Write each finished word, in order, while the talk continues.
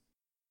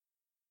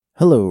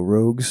Hello,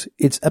 rogues.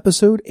 It's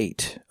episode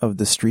 8 of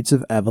the Streets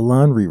of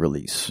Avalon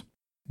re-release.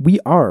 We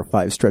are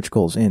 5 stretch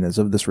goals in as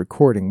of this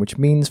recording, which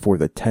means for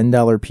the $10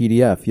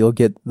 PDF, you'll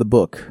get the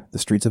book, The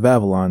Streets of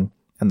Avalon,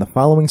 and the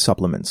following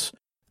supplements: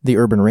 The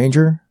Urban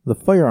Ranger, The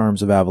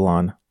Firearms of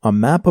Avalon, A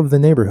Map of the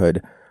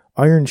Neighborhood,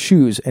 Iron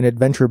Shoes, an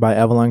adventure by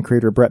Avalon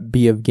creator Brett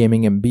B. of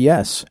Gaming and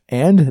BS,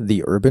 and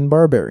The Urban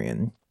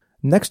Barbarian.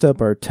 Next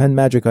up are 10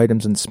 magic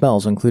items and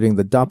spells, including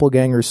the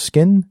Doppelganger's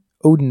Skin,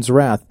 Odin's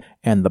Wrath,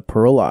 and the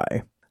Pearl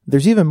Eye.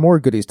 There's even more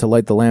goodies to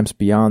light the lamps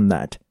beyond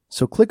that,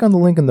 so click on the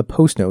link in the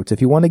post notes if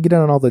you want to get in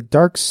on all the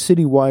dark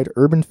citywide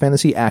urban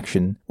fantasy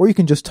action, or you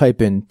can just type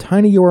in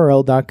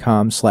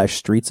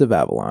tinyurl.com/Streets of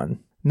Avalon.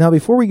 Now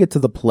before we get to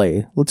the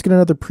play, let's get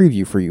another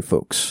preview for you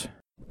folks.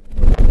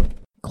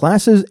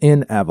 Classes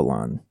in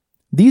Avalon.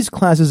 These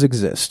classes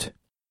exist: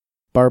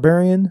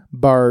 Barbarian,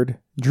 Bard,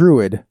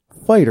 Druid,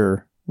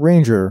 Fighter,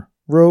 Ranger,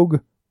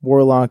 Rogue,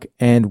 Warlock,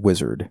 and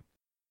Wizard.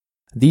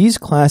 These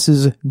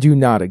classes do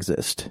not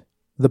exist.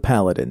 The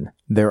Paladin.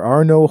 There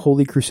are no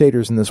Holy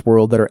Crusaders in this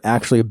world that are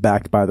actually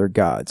backed by their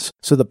gods,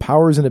 so the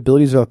powers and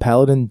abilities of a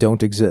Paladin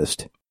don't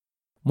exist.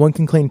 One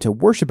can claim to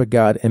worship a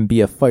god and be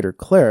a fighter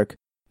cleric,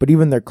 but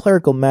even their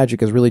clerical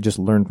magic is really just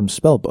learned from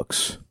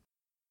spellbooks.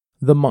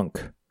 The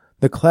Monk.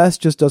 The class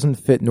just doesn't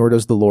fit, nor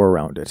does the lore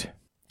around it.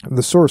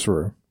 The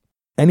Sorcerer.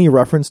 Any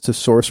reference to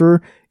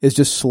sorcerer is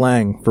just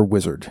slang for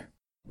wizard.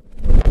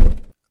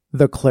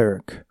 The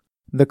Cleric.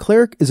 The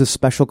Cleric is a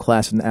special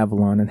class in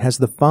Avalon and has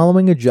the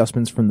following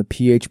adjustments from the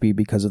PHB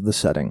because of the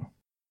setting.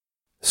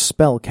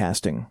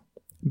 Spellcasting.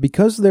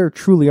 Because there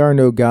truly are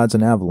no gods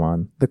in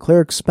Avalon, the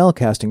Cleric's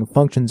spellcasting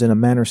functions in a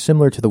manner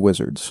similar to the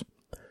Wizard's.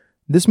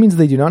 This means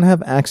they do not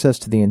have access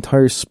to the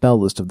entire spell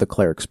list of the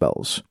Cleric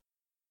spells.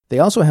 They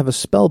also have a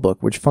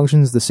spellbook which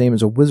functions the same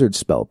as a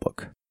Wizard's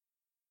spellbook.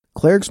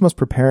 Clerics must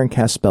prepare and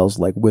cast spells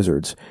like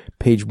Wizards,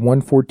 page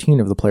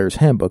 114 of the player's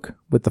handbook,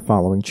 with the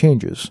following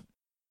changes.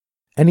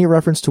 Any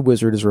reference to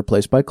Wizard is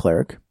replaced by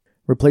Cleric.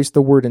 Replace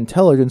the word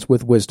Intelligence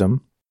with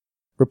Wisdom.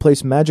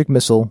 Replace Magic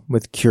Missile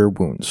with Cure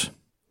Wounds.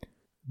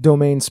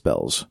 Domain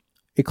spells.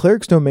 A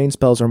Cleric's domain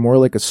spells are more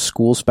like a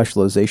school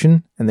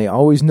specialization, and they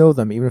always know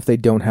them even if they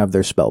don't have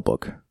their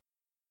spellbook.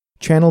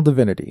 Channel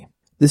Divinity.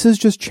 This is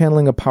just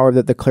channeling a power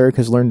that the Cleric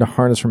has learned to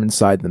harness from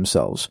inside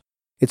themselves.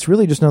 It's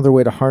really just another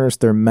way to harness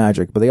their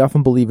magic, but they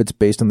often believe it's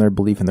based on their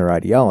belief in their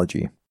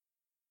ideology.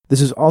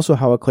 This is also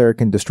how a Cleric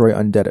can destroy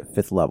undead at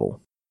 5th level.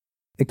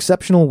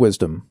 Exceptional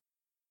Wisdom.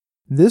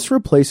 This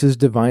replaces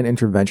Divine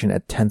Intervention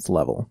at 10th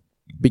level.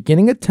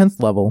 Beginning at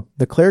 10th level,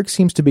 the Cleric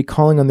seems to be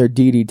calling on their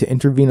deity to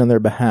intervene on their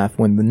behalf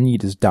when the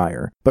need is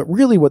dire, but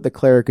really what the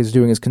Cleric is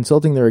doing is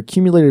consulting their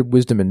accumulated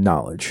wisdom and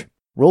knowledge.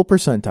 Roll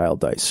percentile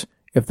dice.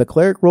 If the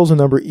Cleric rolls a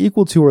number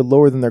equal to or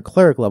lower than their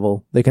Cleric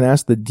level, they can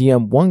ask the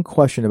DM one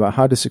question about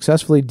how to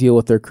successfully deal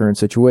with their current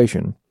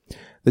situation.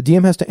 The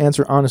DM has to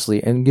answer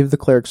honestly and give the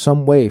Cleric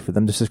some way for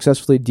them to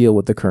successfully deal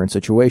with the current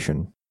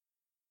situation.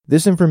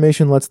 This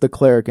information lets the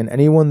Cleric and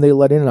anyone they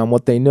let in on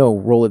what they know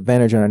roll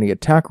advantage on any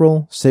attack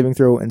roll, saving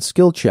throw, and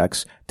skill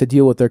checks to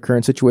deal with their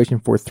current situation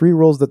for 3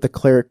 rolls that the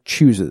Cleric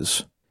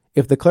chooses.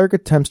 If the Cleric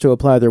attempts to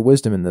apply their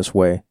wisdom in this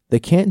way, they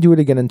can't do it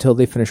again until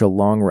they finish a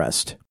long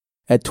rest.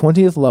 At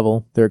 20th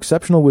level, their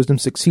exceptional wisdom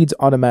succeeds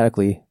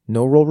automatically,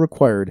 no roll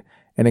required,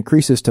 and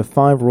increases to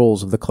 5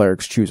 rolls of the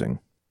Cleric's choosing.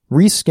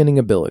 Reskinning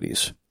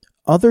abilities.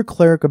 Other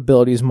Cleric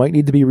abilities might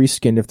need to be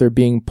reskinned if they're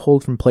being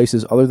pulled from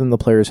places other than the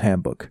player's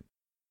handbook.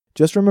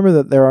 Just remember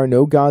that there are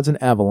no gods in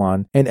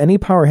Avalon, and any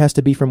power has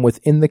to be from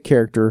within the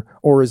character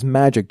or is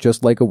magic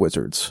just like a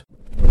wizard's.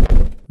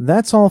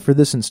 That's all for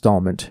this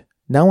installment.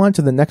 Now on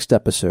to the next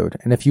episode,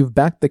 and if you've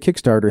backed the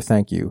Kickstarter,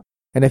 thank you.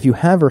 And if you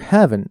have or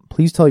haven't,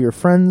 please tell your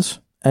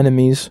friends,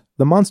 enemies,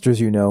 the monsters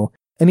you know,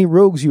 any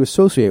rogues you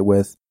associate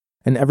with,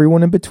 and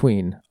everyone in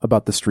between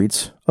about the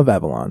Streets of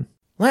Avalon.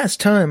 Last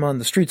time on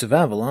the Streets of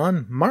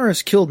Avalon,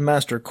 Maris killed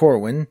Master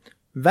Corwin,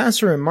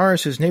 Vassar and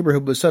Maris's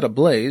neighborhood was set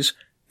ablaze,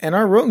 and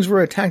our rogues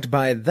were attacked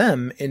by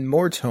them in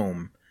Mord's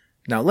home.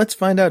 Now let's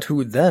find out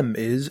who them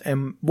is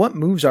and what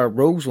moves our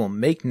rogues will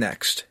make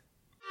next.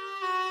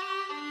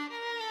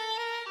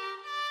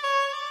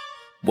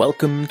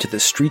 Welcome to the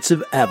Streets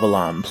of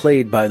Avalon,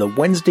 played by the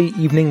Wednesday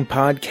Evening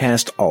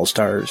Podcast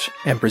All-Stars,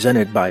 and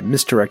presented by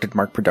Misdirected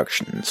Mark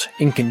Productions,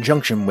 in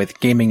conjunction with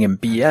Gaming and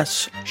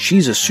BS,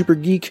 She's a Super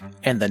Geek,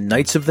 and the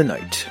Knights of the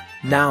Night.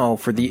 Now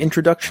for the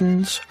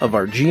introductions of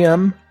our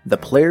GM, the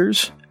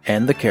players,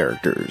 and the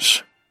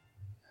characters.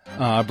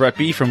 Brett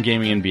B. from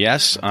Gaming and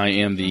BS. I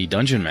am the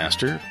Dungeon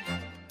Master.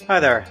 Hi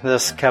there,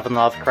 this is Kevin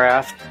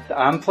Lovecraft.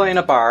 I'm playing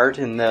a bard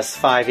in this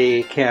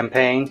 5e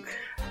campaign,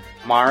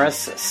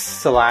 Maris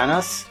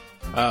Silanus.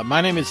 My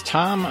name is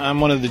Tom.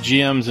 I'm one of the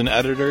GMs and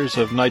editors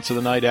of Knights of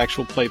the Night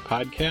Actual Play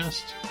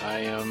Podcast. I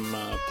am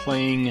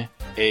playing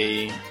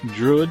a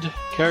druid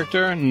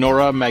character,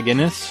 Nora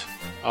McGinnis,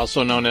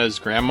 also known as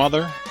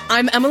Grandmother.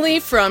 I'm Emily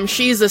from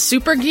She's a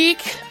Super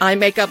Geek. I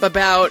make up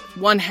about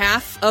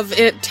 1/2 of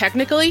it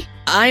technically.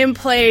 I am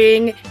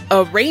playing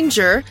a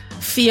ranger,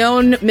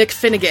 Fionn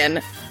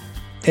McFinnigan.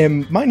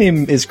 And my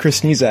name is Chris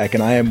Nizak,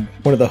 and I am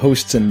one of the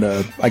hosts and,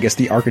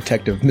 the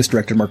architect of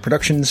Misdirected Mark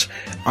Productions.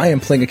 I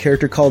am playing a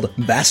character called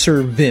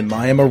Vassar Vim.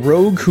 I am a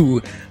rogue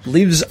who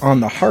lives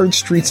on the hard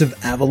streets of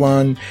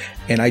Avalon,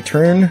 and I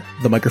turn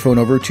the microphone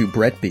over to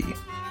Brett B.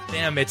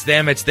 It's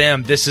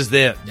them. This is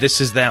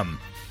them.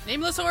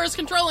 Nameless Horror is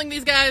controlling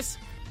these guys.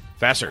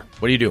 Vassar,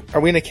 what do you do? Are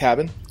we in a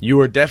cabin?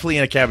 You are definitely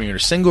in a cabin. You're in a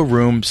single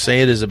room.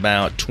 Say it is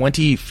about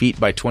 20 feet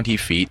by 20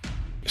 feet.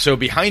 So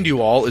behind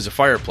you all is a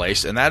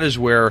fireplace, and that is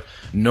where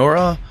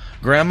Nora,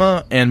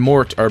 Grandma, and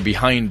Mort are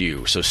behind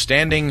you. So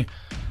standing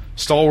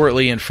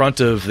stalwartly in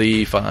front of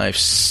the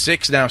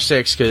 6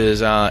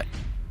 because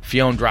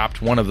Fionn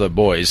dropped one of the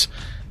boys.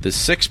 The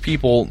 6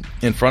 people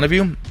in front of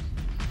you,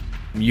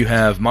 you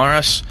have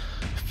Maris,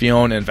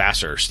 Fionn, and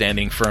Vassar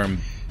standing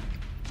firm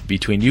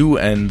between you,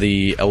 and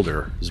the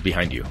Elder is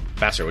behind you.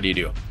 Vassar, what do you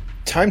do?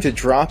 Time to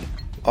drop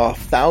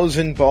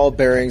 1,000 ball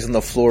bearings on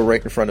the floor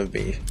right in front of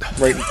me,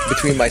 right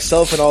between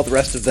myself and all the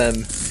rest of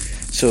them,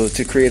 so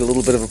to create a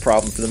little bit of a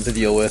problem for them to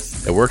deal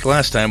with. It worked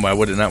last time. Why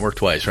would it not work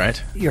twice,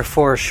 right? You're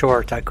 4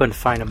 short. I couldn't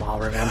find them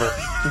all, remember?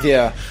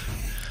 Yeah.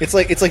 It's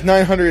like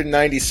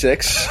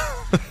 996.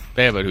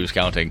 Yeah, but who's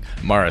counting?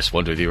 Maris,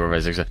 1, 2, 3, 4,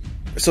 5, 6, 7.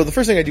 So the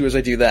first thing I do is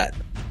I do that.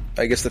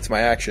 I guess that's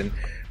my action.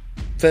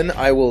 Then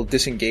I will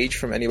disengage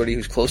from anybody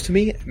who's close to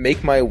me,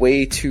 make my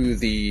way to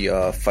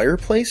the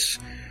fireplace,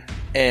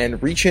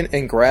 and reach in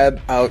and grab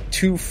out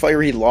 2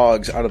 fiery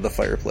logs out of the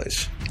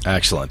fireplace.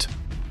 Excellent.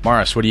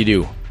 Maris, what do you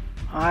do?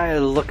 I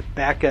look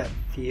back at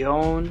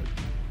Fionn,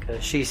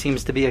 because she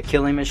seems to be a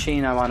killing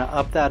machine. I want to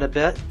up that a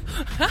bit.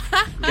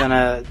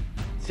 Gonna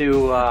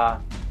do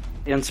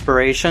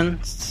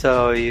inspiration,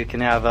 so you can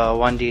have a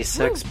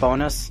 1d6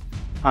 bonus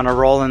on a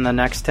roll in the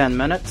next 10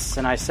 minutes.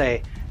 And I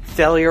say,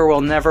 failure will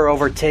never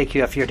overtake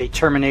you if your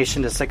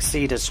determination to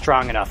succeed is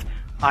strong enough.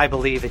 I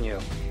believe in you.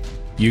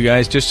 You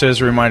guys, just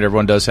as a reminder,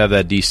 everyone does have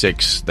that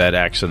D6, that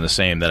action the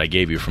same that I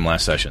gave you from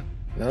last session.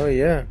 Oh,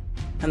 yeah.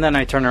 And then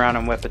I turn around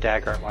and whip a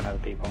dagger at one of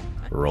the people.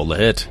 Roll the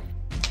hit.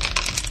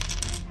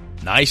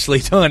 Nicely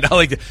done. I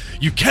like that.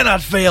 You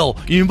cannot fail.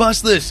 You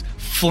must this.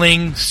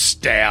 Fling,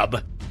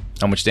 stab.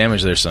 How much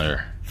damage there,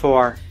 Senator?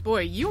 4.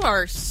 Boy, you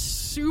are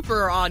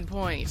super on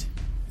point.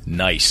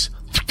 Nice.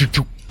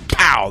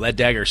 Pow! That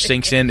dagger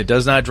sinks in. It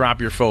does not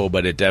drop your foe,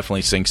 but it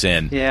definitely sinks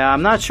in. Yeah,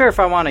 I'm not sure if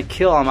I want to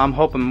kill him. I'm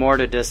hoping more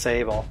to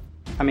disable.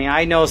 I mean,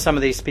 I know some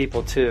of these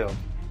people, too.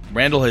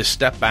 Randall has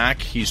stepped back.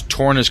 He's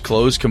torn his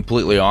clothes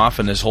completely off,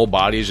 and his whole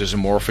body is just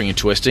morphing and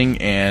twisting,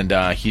 and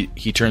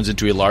he turns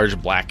into a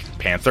large black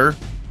panther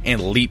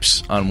and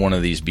leaps on one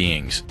of these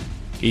beings.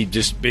 He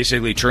just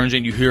basically turns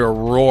in. You hear a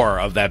roar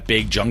of that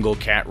big jungle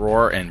cat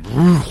roar, and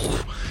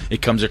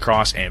it comes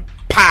across, and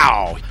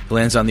pow!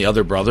 Lands on the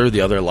other brother,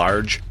 the other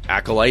large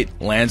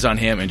acolyte, lands on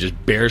him and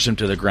just bears him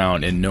to the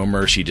ground, and no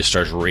mercy, just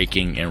starts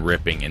raking and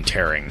ripping and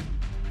tearing.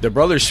 The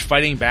brother's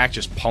fighting back,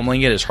 just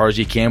pummeling it as hard as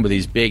he can with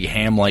these big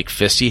ham-like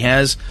fists he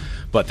has,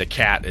 but the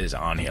cat is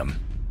on him.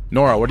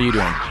 Nora, what are you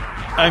doing?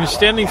 I'm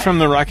standing from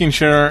the rocking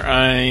chair.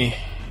 I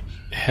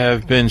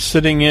have been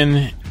sitting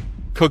in,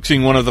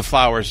 coaxing one of the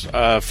flowers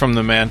from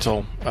the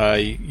mantle. I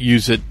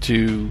use it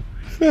to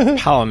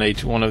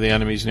pollinate one of the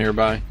enemies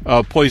nearby.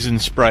 Poison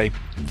spray.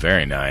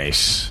 Very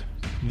nice.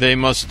 They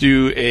must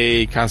do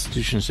a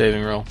Constitution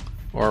saving roll,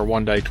 or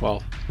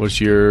 1d12.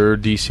 What's your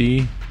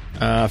DC?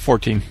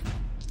 14.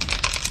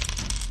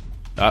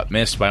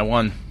 Missed by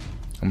 1.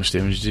 How much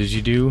damage did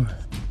you do?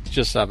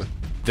 Just 7.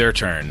 Their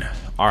turn.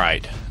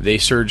 Alright. They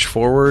surge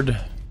forward.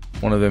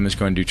 One of them is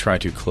going to try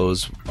to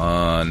close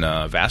on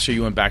Vassar.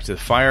 You went back to the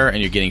fire, and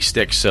you're getting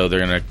sticks, so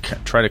they're going to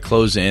try to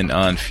close in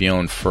on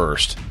Fionn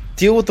first.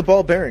 Deal with the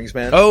ball bearings,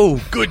 man.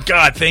 Oh, good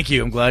God, thank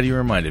you. I'm glad you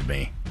reminded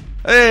me.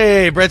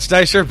 Hey, Brett's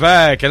dice are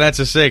back, and that's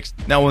a 6.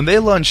 Now, when they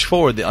lunge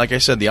forward, like I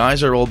said, the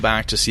eyes are rolled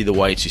back to see the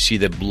whites. You see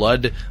the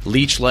blood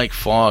leech-like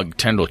fog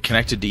tendril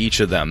connected to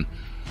each of them.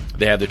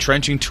 They have the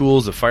trenching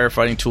tools, the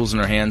firefighting tools in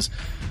their hands.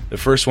 The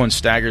first one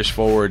staggers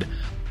forward.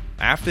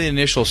 After the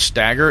initial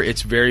stagger,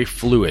 it's very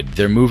fluid.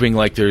 They're moving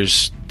like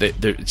it's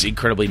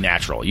incredibly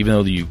natural. Even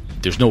though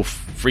there's no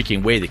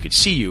freaking way they could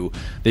see you,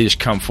 they just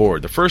come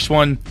forward. The first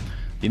one,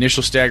 the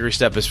initial staggering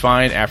step is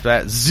fine. After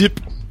that,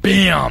 zip,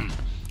 bam,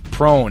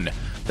 prone.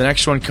 The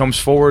next one comes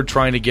forward,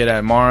 trying to get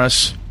at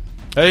Maris.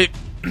 Hey,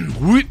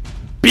 whoop,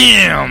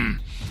 bam,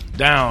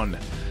 down.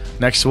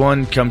 Next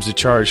one comes to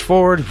charge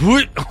forward.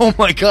 Whoop, oh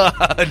my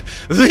God,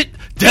 whoop,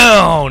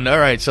 down. All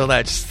right, so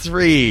that's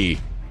 3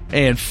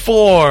 and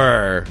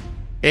 4.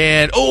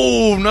 And,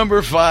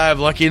 number 5.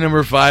 Lucky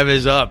number 5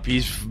 is up.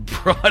 He's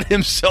brought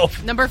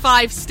himself... Number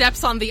 5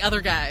 steps on the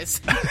other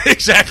guys.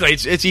 Exactly.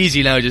 It's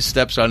easy now. He just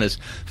steps on his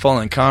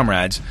fallen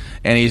comrades.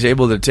 And he's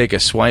able to take a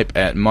swipe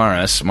at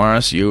Maris.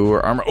 Maris,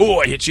 your armor...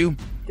 Oh, I hit you.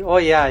 Oh,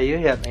 yeah, you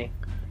hit me.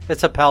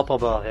 It's a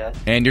palpable hit.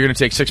 And you're going to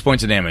take 6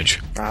 points of damage.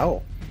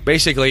 Ow.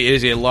 Basically, it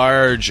is a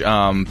large,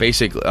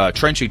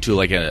 trenching tool,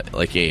 like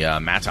a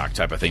mattock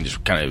type of thing.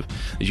 Just kind of,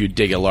 as you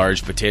dig a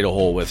large potato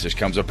hole with, just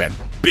comes up and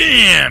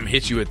bam,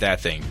 hits you with that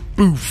thing.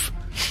 Boof,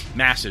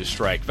 massive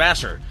strike.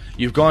 Vassar,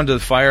 You've gone to the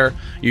fire.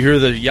 You hear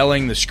the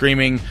yelling, the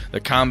screaming, the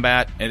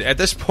combat. And at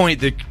this point,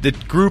 the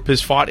group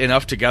has fought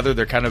enough together.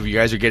 They're you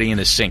guys are getting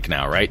into sync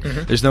now, right?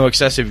 Mm-hmm. There's no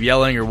excessive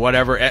yelling or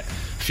whatever.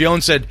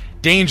 Fiona said,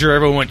 danger.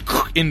 Everyone went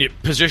into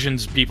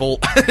positions, people.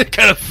 It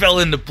kind of fell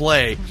into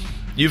play.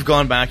 You've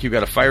gone back. You've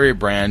got a fiery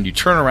brand. You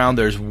turn around.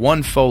 There's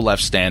one foe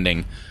left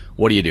standing.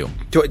 What do you do?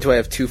 Do I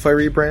have 2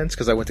 fiery brands?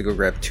 Because I went to go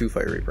grab 2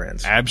 fiery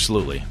brands.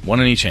 Absolutely. One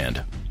in each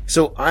hand.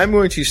 So I'm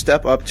going to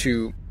step up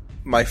to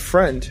my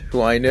friend,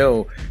 who I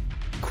know,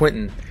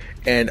 Quentin,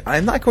 and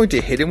I'm not going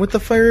to hit him with the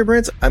fiery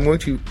brands. I'm going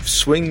to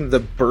swing the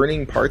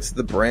burning parts of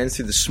the brands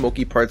through the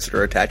smoky parts that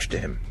are attached to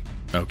him.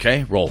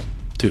 Okay, roll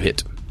to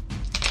hit.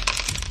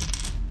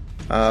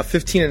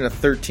 15 and a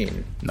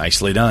 13.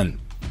 Nicely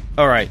done.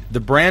 All right, the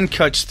brand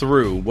cuts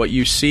through. What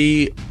you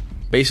see,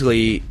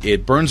 basically,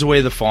 it burns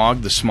away the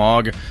fog, the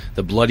smog,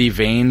 the bloody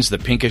veins, the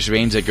pinkish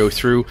veins that go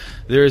through.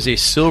 There is a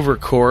silver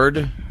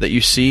cord that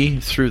you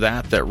see through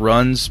that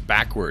runs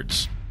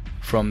backwards.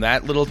 From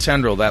that little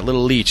tendril, that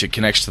little leech, it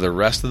connects to the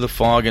rest of the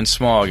fog and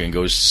smog and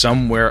goes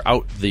somewhere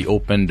out the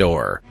open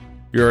door.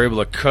 You're able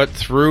to cut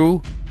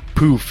through.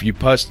 Poof, you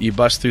bust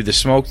through the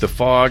smoke, the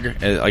fog,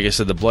 like I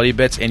said, the bloody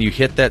bits, and you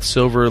hit that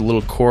silver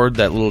little cord,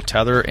 that little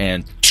tether,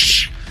 and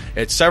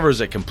it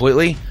severs it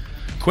completely.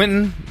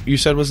 Quentin, you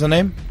said was the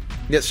name?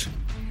 Yes.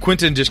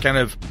 Quentin just kind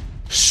of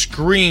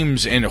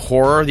screams in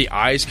horror. The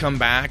eyes come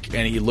back,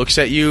 and he looks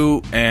at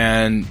you,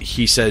 and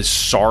he says,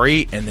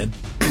 sorry, and then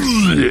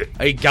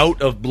a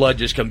gout of blood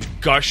just comes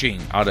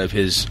gushing out of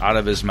his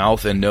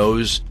mouth and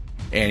nose,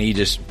 and he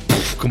just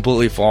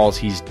completely falls.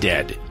 He's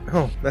dead.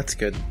 Oh, that's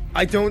good.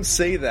 I don't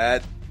say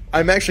that.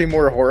 I'm actually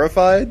more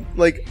horrified.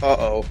 Like,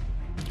 uh-oh.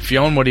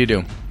 Fiona, what do you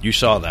do? You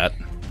saw that.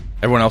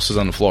 Everyone else is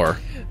on the floor.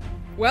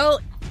 Well,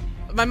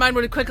 my mind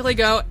would quickly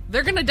go,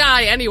 they're gonna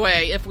die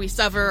anyway if we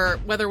sever,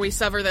 whether we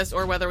sever this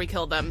or whether we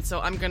kill them, so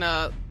I'm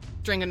gonna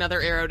string another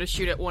arrow to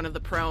shoot at one of the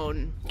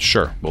prone.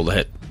 Sure, roll the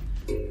hit.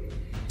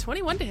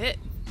 21 to hit.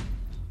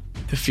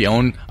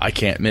 Fiona, I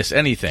can't miss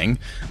anything.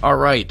 All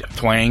right,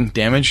 twang,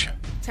 damage?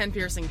 10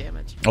 piercing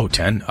damage. Oh,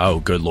 10? Oh,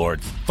 good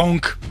lord.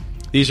 Thunk!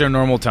 These are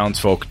normal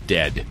townsfolk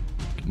dead.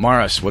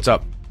 Maris, what's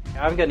up?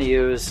 I'm going to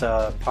use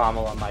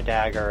pommel on my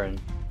dagger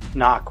and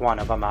knock one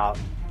of them out.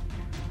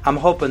 I'm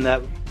hoping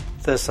that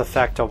this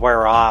effect will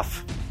wear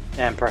off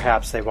and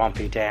perhaps they won't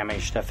be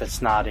damaged if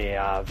it's not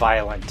a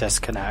violent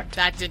disconnect.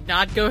 That did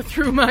not go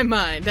through my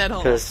mind at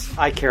all. Because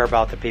I care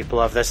about the people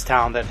of this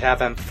town that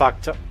haven't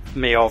fucked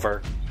me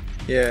over.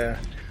 Yeah.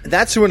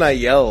 That's when I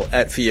yell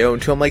at Fiona,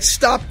 too. I'm like,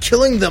 stop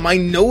killing them! I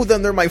know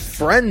them! They're my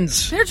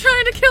friends! They're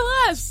trying to kill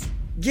us!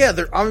 Yeah,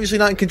 they're obviously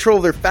not in control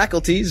of their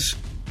faculties.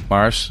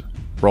 Maris,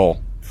 roll.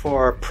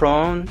 For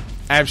prone?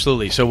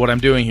 Absolutely. So what I'm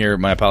doing here,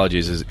 my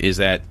apologies, is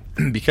that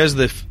because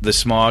the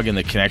smog and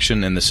the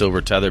connection and the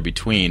silver tether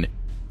between,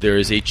 there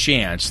is a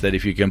chance that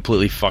if you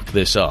completely fuck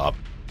this up,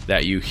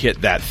 that you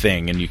hit that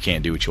thing and you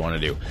can't do what you want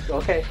to do.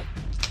 Okay.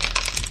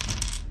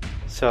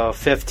 So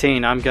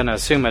 15, I'm going to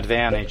assume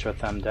advantage with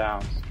them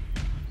down.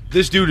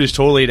 This dude is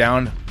totally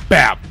down.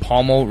 Bap!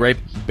 Pommel, right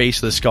base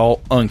of the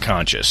skull,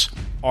 unconscious.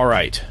 All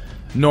right.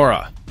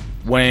 Nora,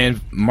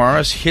 when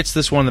Maris hits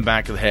this one in the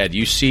back of the head,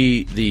 you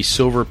see the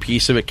silver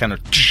piece of it kind of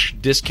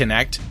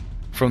disconnect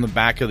from the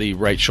back of the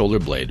right shoulder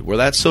blade. Where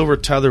that silver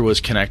tether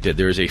was connected,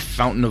 there is a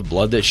fountain of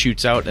blood that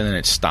shoots out and then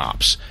it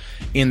stops.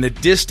 In the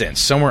distance,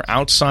 somewhere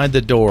outside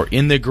the door,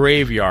 in the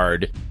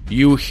graveyard,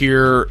 you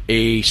hear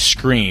a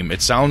scream.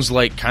 It sounds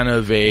like kind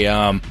of a,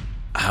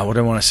 what do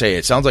I want to say?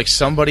 It sounds like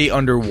somebody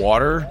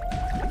underwater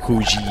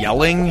who's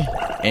yelling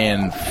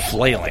and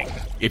flailing.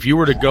 If you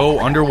were to go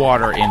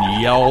underwater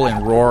and yell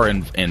and roar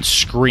and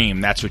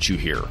scream, that's what you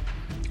hear.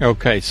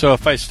 Okay, so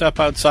if I step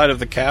outside of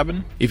the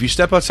cabin? If you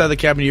step outside the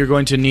cabin, you're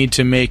going to need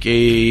to make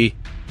a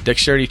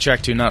dexterity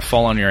check to not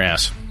fall on your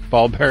ass.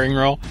 Ball bearing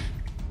roll?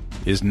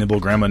 Is Nibble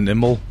Grandma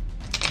nimble?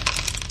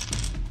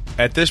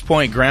 At this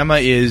point, Grandma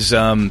is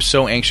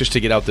so anxious to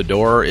get out the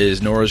door,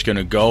 is Nora's going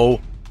to go,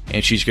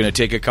 and she's going to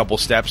take a couple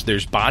steps.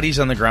 There's bodies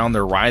on the ground,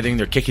 they're writhing,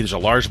 they're kicking. There's a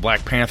large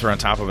black panther on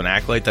top of an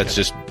acolyte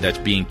that's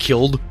being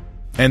killed.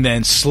 And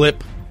then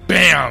slip,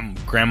 bam!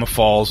 Grandma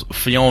falls.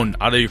 Fiona,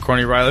 out of your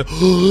corner of your eye,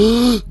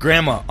 like,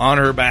 Grandma on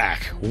her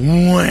back.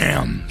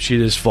 Wham! She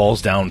just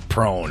falls down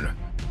prone.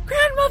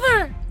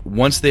 Grandmother!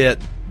 Once that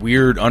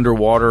weird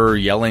underwater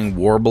yelling,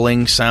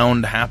 warbling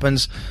sound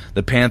happens,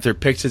 the panther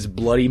picks its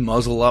bloody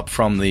muzzle up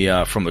from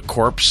the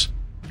corpse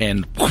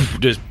and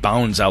just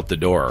bounds out the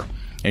door.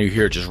 And you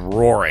hear it just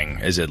roaring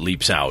as it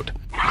leaps out.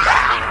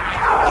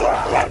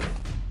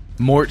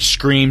 Mort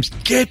screams,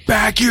 "Get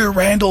back here,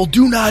 Randall!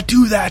 Do not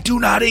do that!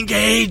 Do not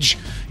engage!"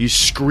 He's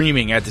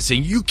screaming at this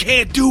thing, "You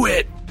can't do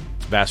it!"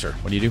 Vassar,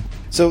 what do you do?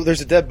 So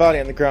there's a dead body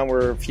on the ground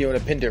where Fiona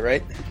pinned it,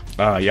 right?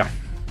 Yeah.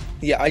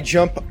 Yeah, I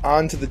jump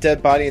onto the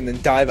dead body and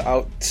then dive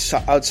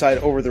outside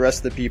over the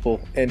rest of the people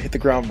and hit the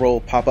ground,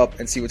 roll, pop up,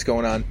 and see what's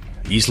going on.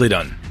 Easily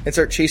done. And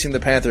start chasing the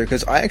panther,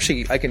 because I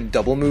can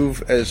double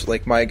move as,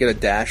 like, I get a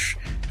dash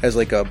as,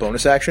 like, a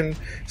bonus action,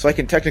 so I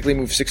can technically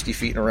move 60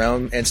 feet and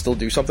around and still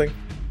do something.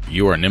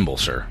 You are nimble,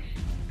 sir.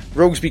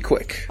 Rogues be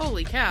quick.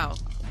 Holy cow.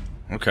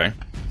 Okay.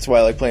 That's why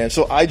I like playing.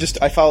 So I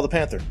follow the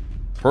panther.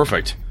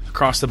 Perfect.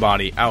 Across the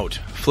body, out.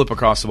 Flip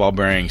across the ball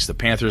bearings. The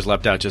Panthers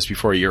leapt out just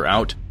before you're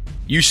out.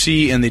 You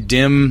see in the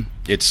dim,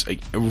 it's a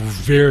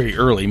very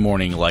early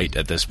morning light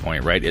at this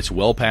point, right? It's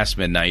well past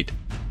midnight.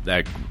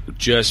 That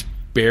just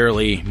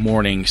barely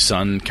morning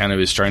sun kind of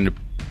is trying to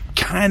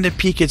kind of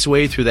peek its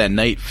way through that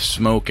night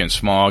smoke and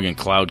smog and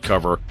cloud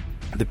cover.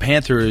 The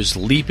Panther is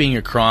leaping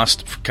across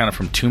kind of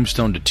from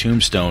tombstone to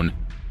tombstone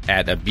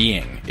at a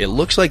being. It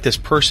looks like this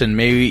person,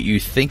 maybe you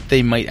think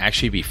they might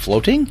actually be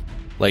floating,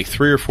 like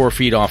 3 or 4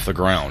 feet off the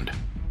ground.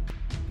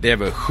 They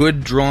have a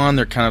hood drawn.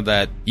 They're kind of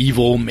that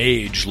evil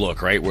mage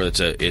look, right? Where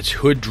it's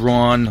hood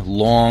drawn,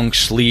 long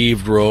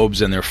sleeved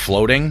robes, and they're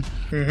floating.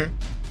 Mm-hmm.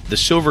 The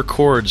silver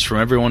cords from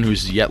everyone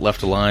who's yet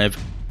left alive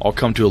all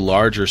come to a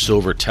larger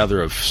silver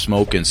tether of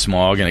smoke and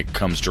smog, and it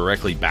comes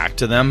directly back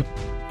to them.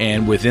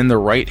 And within the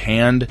right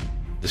hand,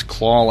 this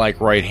claw-like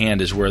right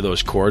hand is where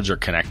those cords are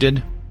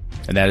connected,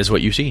 and that is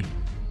what you see.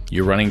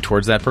 You're running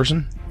towards that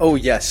person? Oh,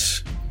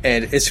 yes.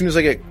 And as soon as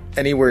I get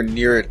anywhere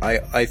near it,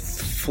 I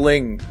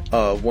fling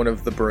one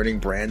of the burning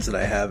brands that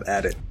I have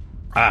at it.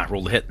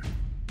 Roll the hit.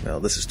 Well,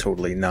 this is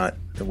totally not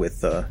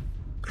with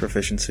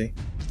proficiency.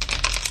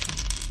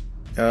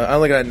 I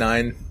only got a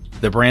 9.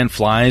 The brand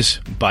flies,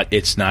 but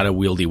it's not a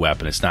wieldy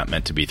weapon. It's not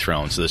meant to be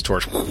thrown. So this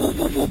torch,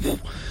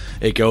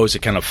 it goes, it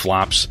kind of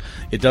flops.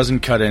 It doesn't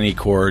cut any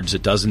cords.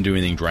 It doesn't do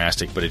anything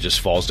drastic, but it just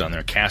falls down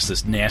there and casts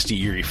this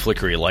nasty, eerie,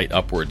 flickery light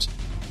upwards.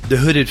 The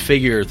hooded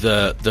figure,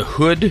 the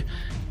hood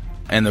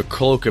and the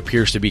cloak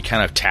appears to be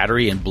kind of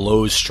tattery and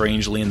blows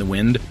strangely in the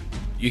wind.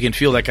 You can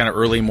feel that kind of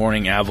early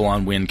morning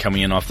Avalon wind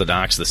coming in off the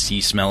docks. The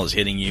sea smell is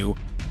hitting you,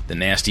 the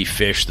nasty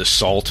fish, the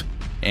salt,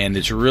 and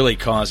it's really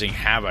causing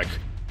havoc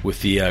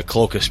with the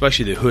cloak,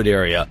 especially the hood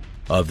area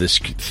of this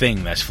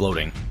thing that's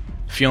floating.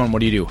 Fionn,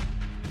 what do you do?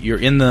 You're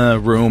in the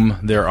room.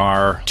 There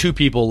are 2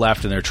 people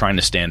left, and they're trying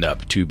to stand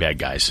up. 2 bad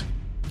guys,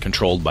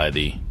 controlled by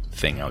the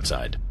thing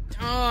outside.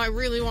 Oh, I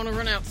really want to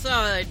run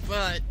outside,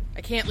 but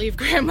I can't leave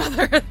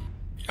grandmother.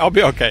 I'll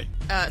be okay.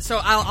 So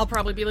I'll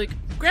probably be like,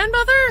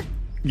 grandmother?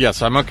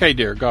 Yes, I'm okay,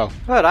 dear. Go.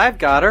 But I've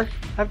got her.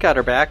 I've got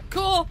her back.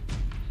 Cool.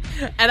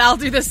 And I'll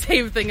do the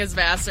same thing as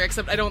Vassar,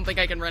 except I don't think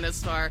I can run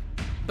as far.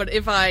 But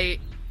if I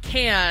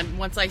can,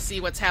 once I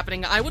see what's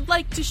happening, I would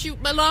like to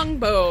shoot my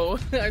longbow.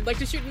 I'd like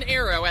to shoot an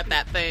arrow at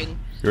that thing.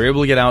 You're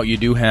able to get out. You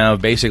do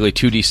have basically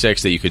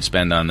 2d6 that you could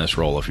spend on this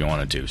roll if you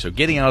wanted to. So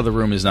getting out of the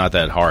room is not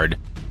that hard.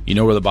 You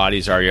know where the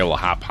bodies are. You're able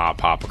to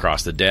hop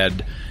across the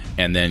dead,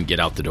 and then get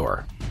out the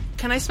door.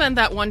 Can I spend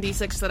that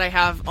 1d6 that I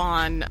have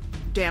on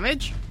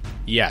damage?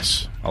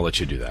 Yes, I'll let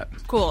you do that.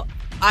 Cool.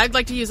 I'd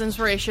like to use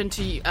inspiration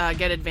to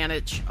get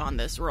advantage on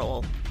this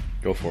roll.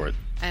 Go for it.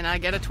 And I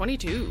get a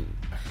 22.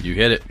 You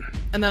hit it.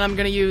 And then I'm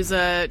going to use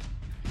a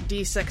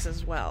d6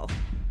 as well.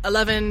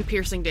 11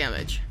 piercing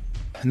damage.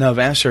 Now,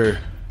 Vassar,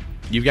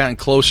 you've gotten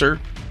closer.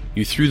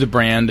 You threw the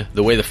brand.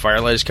 The way the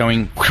firelight is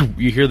coming,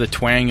 you hear the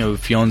twang of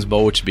Fionn's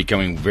bow, which is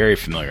becoming very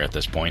familiar at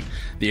this point.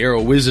 The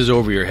arrow whizzes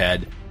over your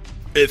head.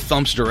 It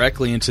thumps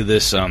directly into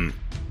this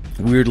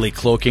weirdly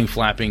cloaking,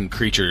 flapping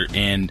creature,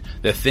 and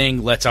the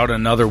thing lets out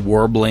another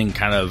warbling,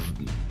 kind of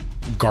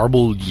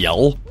garbled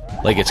yell,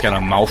 like it's got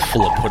a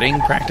mouthful of pudding,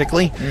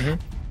 practically. Mm-hmm.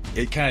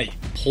 It kind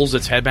of pulls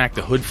its head back.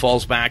 The hood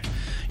falls back.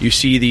 You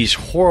see these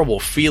horrible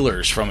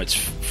feelers from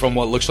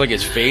what looks like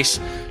its face,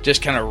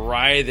 just kind of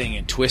writhing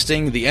and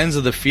twisting. The ends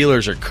of the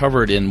feelers are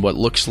covered in what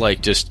looks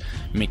like just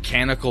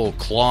mechanical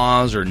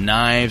claws or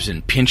knives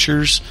and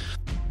pinchers.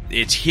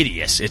 It's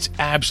hideous. It's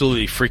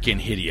absolutely freaking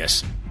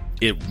hideous.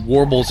 It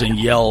warbles and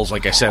yells,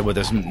 like I said, with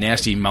this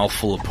nasty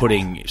mouthful of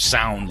pudding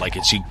sound, like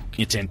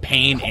it's in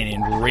pain and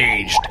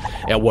enraged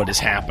at what is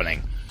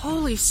happening.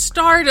 Holy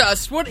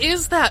stardust! What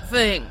is that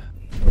thing?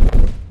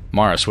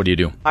 Morris, what do you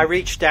do? I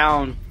reach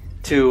down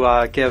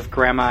to give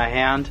Grandma a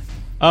hand.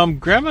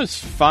 Grandma's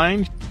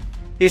fine.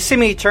 You see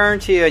me turn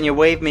to you and you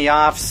wave me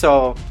off,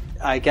 so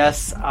I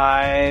guess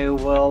I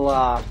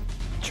will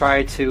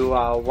try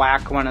to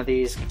whack one of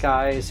these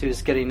guys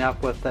who's getting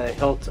up with the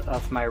hilt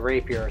of my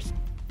rapiers.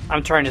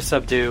 I'm trying to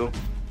subdue.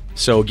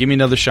 So give me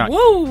another shot.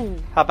 Woo!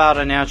 How about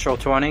a natural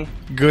 20?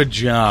 Good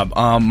job.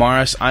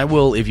 Morris, I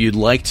will, if you'd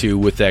like to,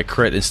 with that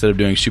crit, instead of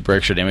doing super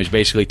extra damage,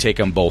 basically take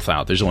them both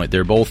out.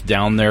 They're both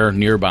down there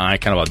nearby,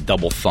 kind of a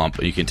double thump,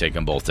 and you can take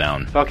them both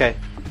down. Okay,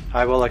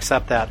 I will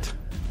accept that.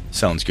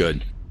 Sounds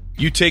good.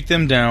 You take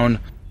them down.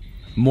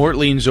 Mort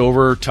leans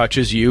over,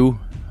 touches you,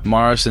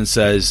 Morris, and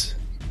says,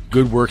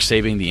 "Good work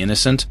saving the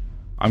innocent.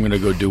 I'm going to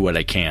go do what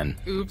I can."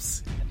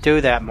 Oops.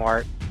 Do that,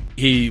 Mort.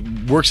 He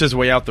works his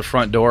way out the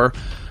front door.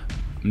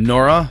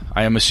 Nora,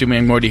 I am assuming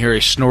I'm going to hear a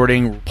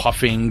snorting,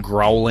 puffing,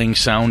 growling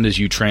sound as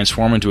you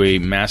transform into a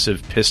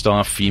massive,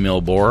 pissed-off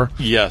female boar.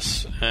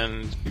 Yes,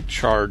 and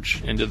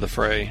charge into the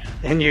fray.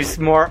 And you,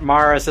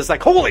 Morris is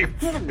like, holy,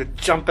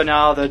 jumping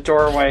out of the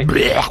doorway.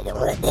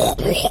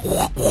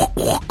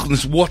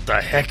 What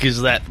the heck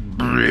is that?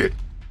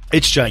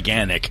 It's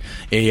gigantic.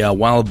 A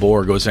wild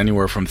boar goes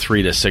anywhere from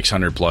 300 to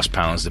 600 plus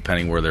pounds,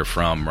 depending where they're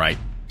from, right?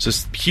 So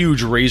this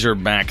huge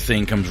razorback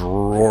thing comes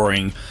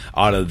roaring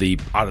out of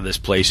this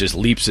place, just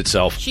leaps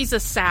itself. She's a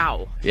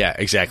sow. Yeah,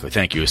 exactly.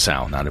 Thank you, a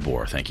sow, not a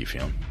boar. Thank you,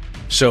 Fiona.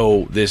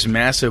 So this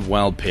massive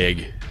wild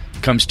pig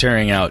comes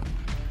tearing out.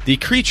 The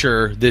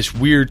creature, this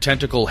weird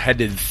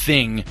tentacle-headed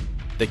thing,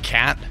 the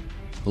cat,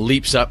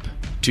 leaps up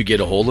to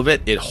get a hold of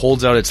it. It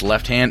holds out its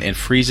left hand and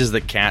freezes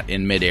the cat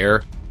in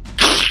midair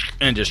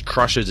and just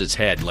crushes its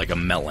head like a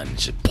melon.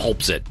 Just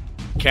pulps it.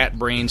 Cat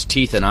brains,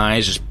 teeth, and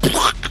eyes just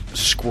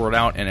squirt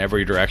out in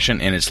every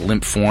direction, and its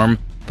limp form,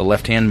 the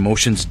left hand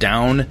motions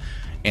down,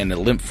 and the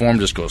limp form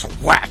just goes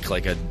whack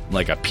like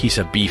a piece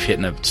of beef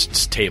hitting a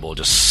table,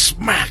 just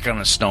smack on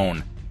a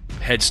stone.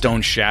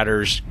 Headstone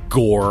shatters,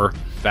 gore.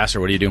 Vassar,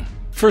 what do you do?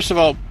 First of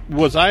all,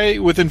 was I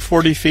within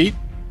 40 feet?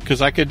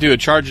 Because I could do a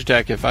charge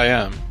attack if I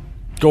am.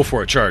 Go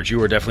for it, charge.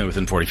 You are definitely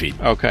within 40 feet.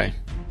 Okay.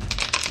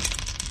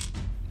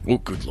 Oh,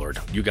 good lord.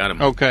 You got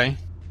him. Okay.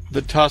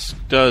 The tusk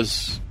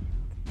does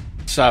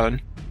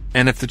 7.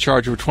 And if the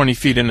charge were 20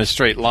 feet in a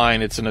straight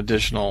line, it's an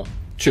additional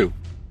 2.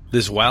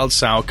 This wild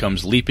sow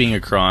comes leaping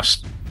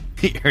across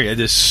the area,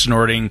 this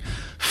snorting,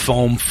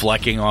 foam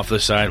flecking off the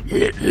side,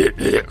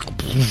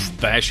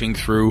 bashing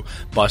through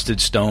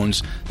busted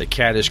stones. The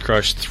cat is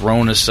crushed,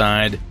 thrown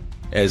aside.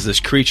 As this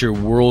creature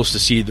whirls to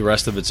see the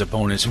rest of its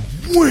opponents,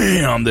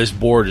 wham! This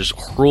boar just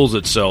hurls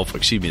itself,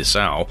 the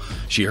sow.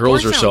 She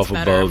hurls herself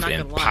above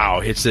and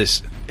pow, hits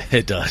this.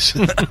 It does.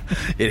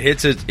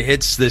 It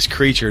hits this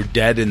creature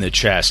dead in the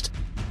chest.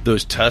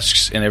 Those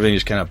tusks and everything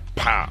just kind of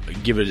pow,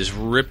 give it this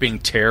ripping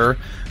tear.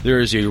 There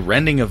is a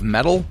rending of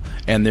metal,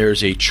 and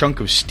there's a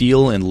chunk of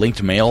steel and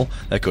linked mail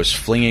that goes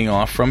flinging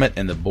off from it,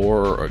 and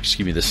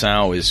the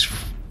sow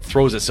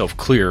throws itself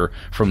clear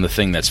from the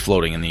thing that's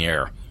floating in the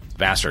air.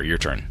 Vassar, your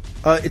turn.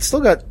 It's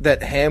still got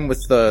that ham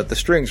with the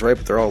strings, right?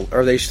 But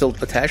are they still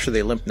attached, or are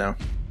they limp now?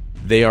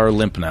 They are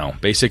limp now.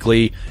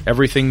 Basically,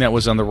 everything that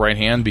was on the right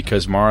hand,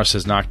 because Morris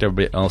has knocked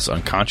everybody else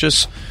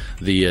unconscious,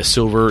 the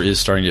silver is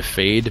starting to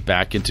fade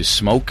back into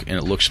smoke, and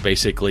it looks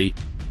basically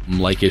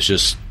like it's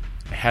just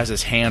has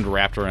its hand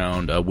wrapped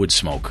around wood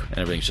smoke, and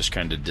everything's just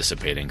kind of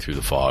dissipating through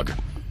the fog.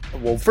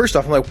 Well, first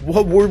off, I'm like,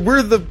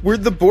 where'd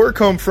the boar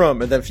come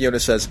from? And then Fiona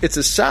says, it's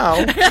a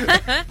sow.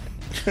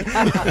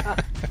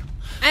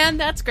 And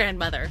that's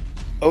grandmother.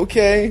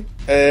 Okay.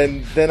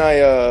 And then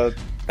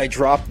I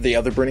drop the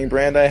other burning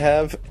brand I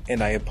have,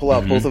 and I pull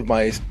out both of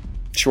my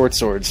short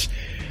swords,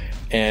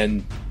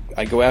 and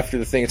I go after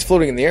the thing. It's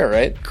floating in the air,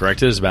 right?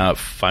 Correct. It is about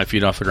 5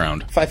 feet off the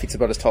ground. 5 feet's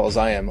about as tall as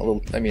I am.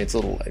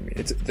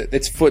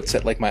 Its foot's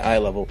at like my eye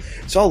level.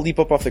 So I'll leap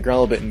up off the ground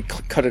a little bit and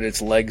cut at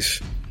its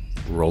legs.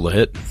 Roll the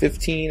hit.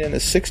 15 and a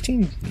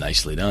 16.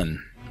 Nicely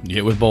done. You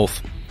hit with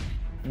both.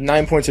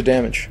 9 points of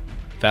damage.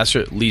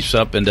 Vassar leaps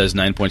up and does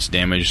 9 points of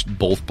damage,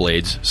 both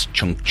blades,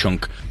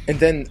 chunk. And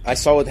then I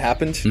saw what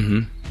happened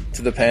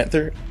to the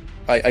panther.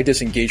 I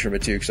disengaged from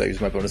it too, because I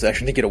used my bonus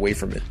action to get away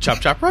from it.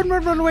 Chop, run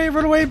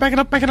away, back it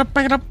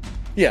up.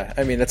 Yeah,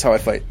 I mean, that's how I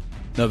fight.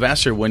 Now,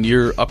 Vassar, when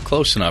you're up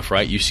close enough,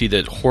 right, you see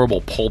that horrible,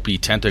 pulpy,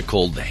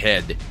 tentacled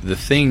head. The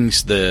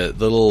things, the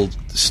little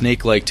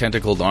snake-like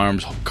tentacled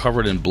arms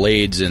covered in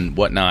blades and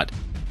whatnot,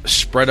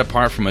 spread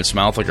apart from its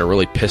mouth like a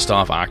really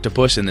pissed-off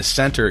octopus. In the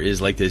center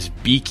is like this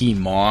beaky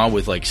maw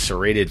with like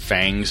serrated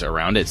fangs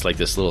around it. It's like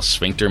this little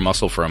sphincter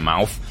muscle for a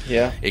mouth.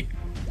 Yeah. It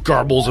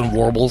garbles and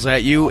warbles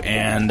at you,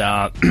 and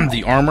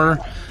the armor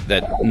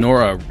that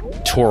Nora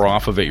tore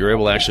off of it, you're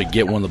able to actually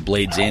get one of the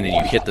blades in, and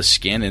you hit the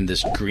skin, and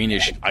this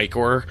greenish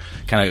ichor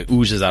kind of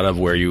oozes out of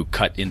where you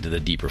cut into the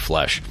deeper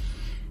flesh.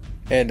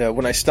 And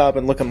when I stop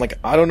and look, I'm like,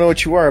 I don't know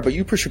what you are, but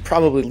you should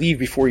probably leave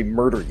before we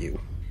murder you.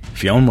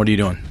 Fiona, what are you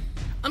doing?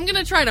 I'm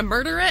gonna try to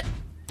murder it.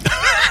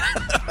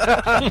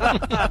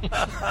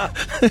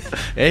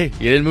 Hey,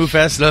 you didn't move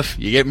fast enough,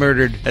 you get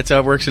murdered. That's how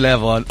it works in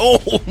Avalon.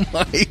 Oh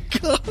my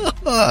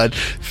god!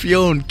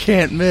 Fiona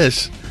can't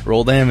miss.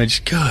 Roll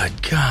damage.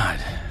 Good god.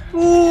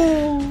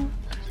 Ooh.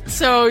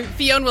 So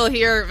Fiona will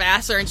hear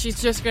Vassar, and she's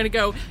just gonna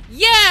go,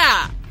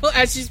 yeah!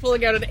 As she's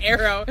pulling out an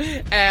arrow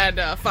and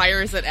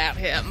fires it at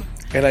him.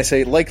 And I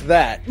say, like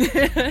that.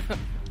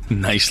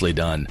 Nicely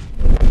done.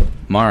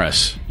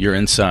 Morris, you're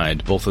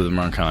inside. Both of them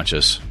are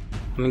unconscious.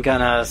 I'm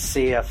gonna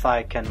see if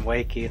I can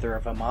wake either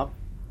of them up.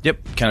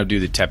 Yep, kind of do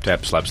the tap,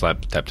 slap,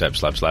 tap,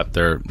 slap.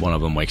 There, one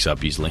of them wakes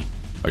up easily.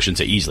 Or I shouldn't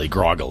say easily,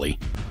 groggily.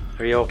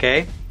 Are you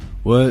okay?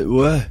 What?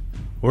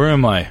 Where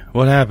am I?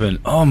 What happened?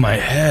 Oh, my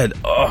head.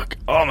 Oh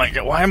my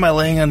god, why am I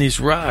laying on these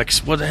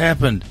rocks? What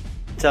happened?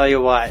 Tell you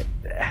what,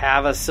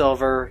 have a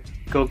silver,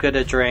 go get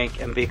a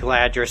drink, and be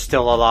glad you're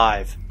still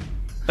alive.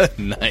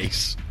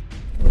 Nice.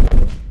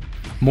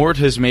 Mort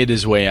has made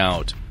his way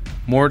out.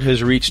 Mort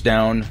has reached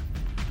down,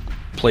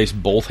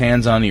 placed both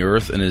hands on the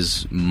earth, and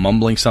is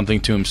mumbling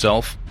something to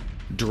himself.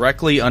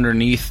 Directly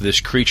underneath this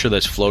creature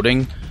that's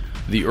floating,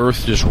 the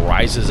earth just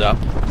rises up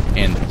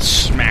and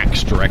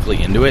smacks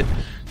directly into it.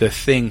 The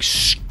thing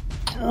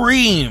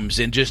screams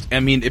and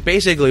it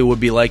basically would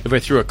be like if I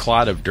threw a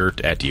clod of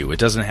dirt at you. It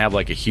doesn't have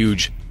like a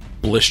huge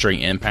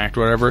blistering impact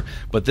or whatever,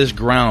 but this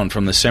ground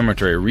from the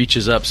cemetery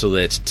reaches up so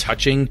that it's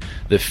touching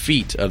the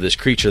feet of this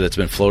creature that's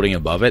been floating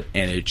above it,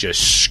 and it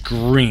just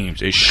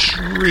screams. It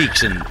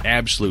shrieks in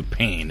absolute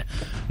pain.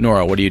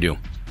 Nora, what do you do?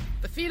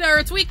 The feet are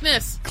its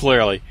weakness.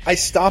 Clearly. I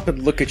stop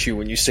and look at you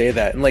when you say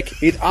that, and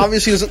it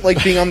obviously doesn't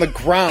like being on the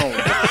ground.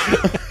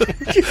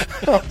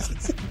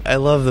 I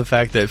love the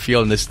fact that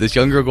Fiona, this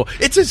young girl,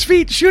 it's his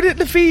feet, shoot it in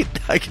the feet.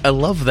 I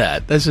love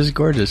that. This is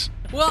gorgeous.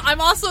 Well, I'm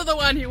also the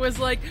one who was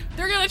like,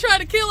 they're going to try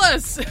to kill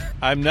us.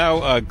 I'm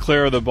now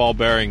clear of the ball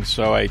bearing,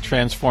 so I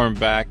transform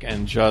back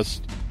and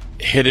just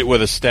hit it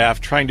with a staff,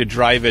 trying to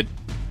drive it,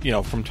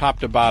 from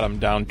top to bottom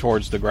down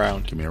towards the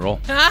ground. Give me a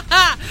roll.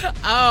 Oh,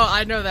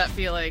 I know that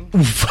feeling.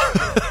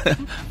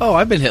 Oh,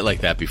 I've been hit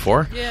like that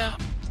before. Yeah.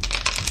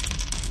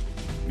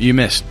 You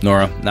missed,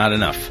 Nora. Not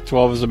enough.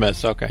 12 is a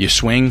miss, okay. You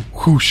swing,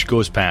 whoosh,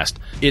 goes past.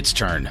 Its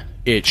turn.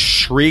 It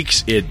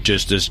shrieks. It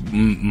just does,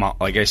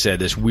 like I said,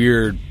 this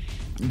weird,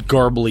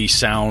 garbly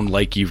sound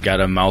like you've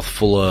got a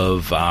mouthful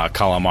of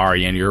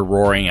calamari and you're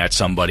roaring at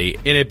somebody.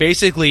 And it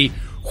basically,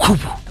 whoop,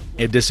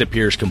 it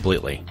disappears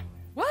completely.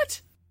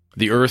 What?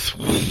 The earth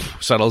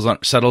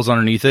settles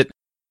underneath it.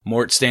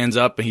 Mort stands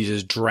up and he's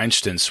just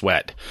drenched in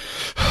sweat.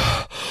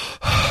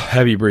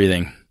 Heavy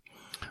breathing.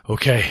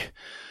 Okay,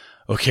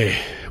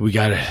 we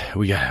got it.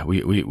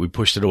 We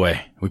pushed it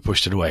away.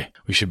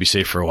 We should be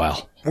safe for a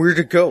while. Where'd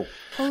it go?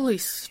 Holy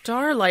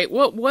starlight,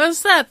 what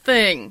was that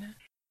thing?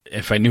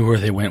 If I knew where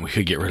they went, we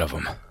could get rid of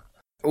them.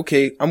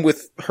 Okay, I'm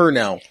with her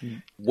now.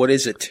 What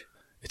is it?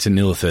 It's an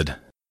illithid.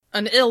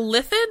 An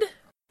illithid?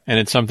 And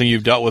it's something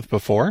you've dealt with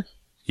before?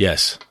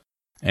 Yes.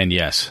 And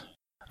yes.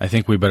 I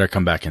think we better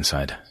come back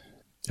inside.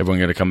 Everyone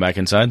gonna come back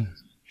inside?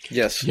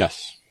 Yes.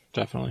 Yes,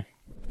 definitely.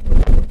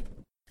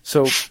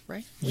 So,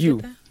 Right?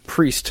 you,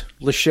 Priest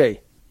Lachey.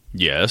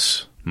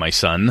 Yes, my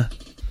son.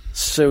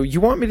 So you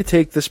want me to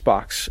take this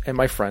box and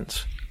my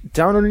friends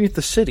down underneath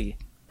the city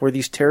where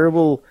these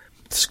terrible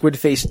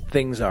squid-faced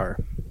things are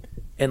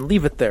and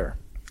leave it there.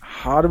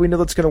 How do we know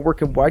that's going to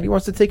work, and why do you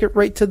want us to take it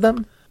right to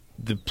them?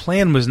 The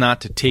plan was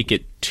not to take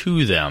it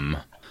to them.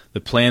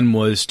 The plan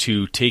was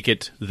to take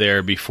it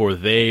there before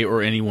they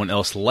or anyone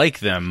else like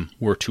them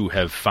were to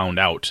have found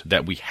out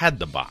that we had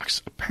the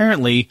box.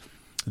 Apparently,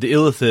 the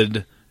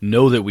illithid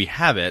know that we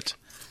have it,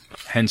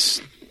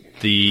 hence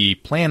the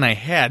plan I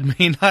had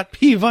may not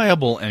be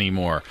viable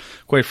anymore.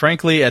 Quite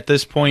frankly, at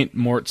this point,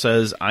 Mort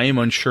says, I am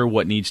unsure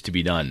what needs to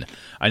be done.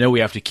 I know we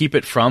have to keep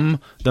it from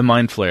the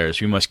Mind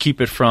Flayers. We must keep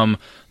it from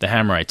the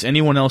Hammerites.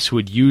 Anyone else who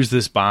would use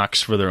this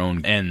box for their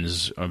own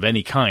ends of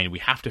any kind, we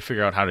have to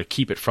figure out how to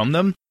keep it from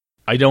them.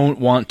 I don't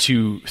want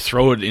to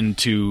throw it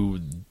into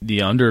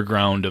the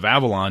underground of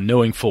Avalon,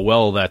 knowing full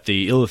well that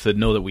the illithid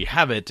know that we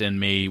have it and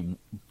may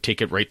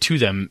take it right to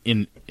them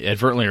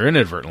inadvertently or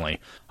inadvertently.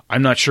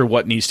 I'm not sure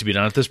what needs to be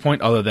done at this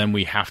point, other than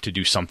we have to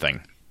do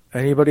something.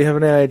 Anybody have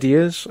any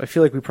ideas? I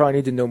feel like we probably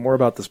need to know more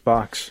about this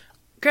box.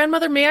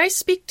 Grandmother, may I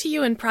speak to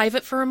you in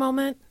private for a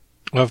moment?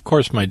 Of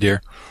course, my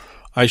dear.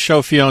 I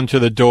show Fionn to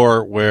the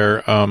door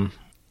where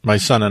my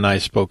son and I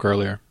spoke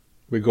earlier.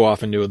 We go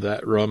off into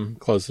that room,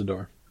 close the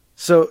door.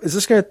 So, is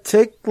this going to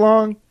take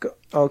long?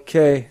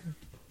 Okay.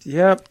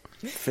 Yep.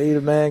 Fate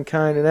of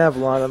mankind and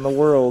Avalon and the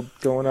world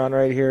going on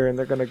right here, and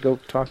they're going to go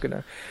talking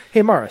to...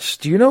 Hey, Morris,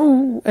 do you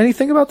know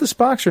anything about this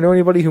box, or know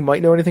anybody who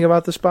might know anything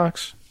about this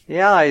box?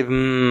 Yeah,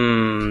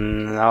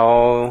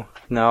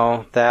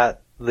 no,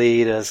 that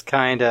lead is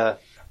kind of,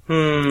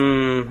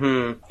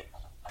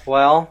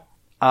 Well,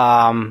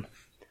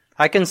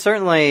 I can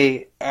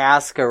certainly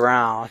ask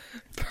around.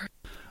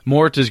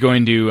 Mort is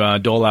going to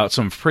dole out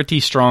some pretty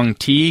strong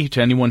tea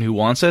to anyone who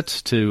wants it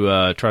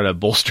to try to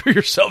bolster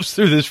yourselves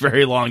through this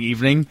very long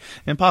evening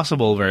and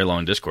possible very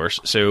long discourse.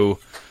 So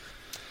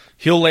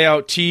he'll lay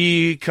out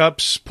tea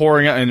cups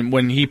pouring out, and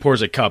when he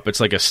pours a cup, it's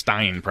like a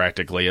stein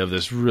practically of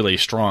this really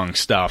strong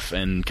stuff,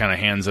 and kind of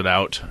hands it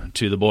out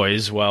to the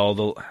boys while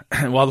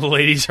the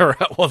ladies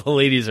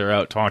are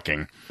out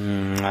talking.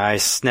 I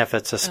sniff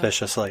it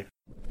suspiciously.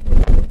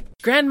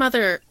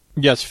 Grandmother.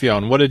 Yes,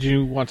 Fionn, what did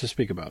you want to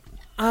speak about?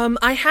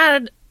 I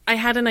had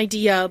an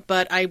idea,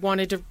 but I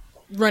wanted to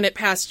run it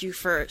past you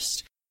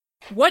first.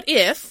 What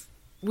if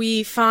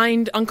we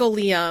find Uncle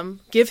Liam,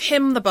 give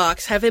him the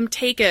box, have him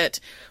take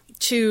it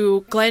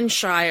to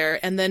Glenshire,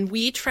 and then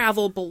we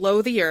travel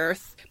below the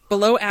earth,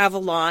 below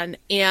Avalon,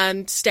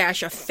 and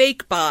stash a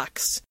fake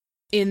box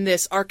in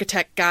this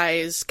architect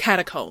guy's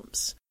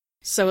catacombs,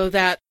 so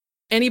that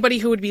anybody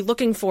who would be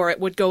looking for it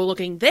would go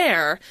looking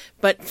there,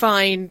 but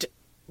find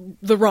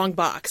the wrong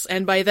box,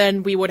 and by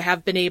then we would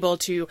have been able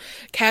to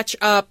catch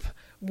up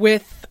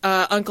with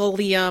Uncle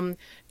Liam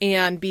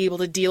and be able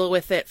to deal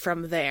with it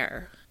from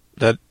there.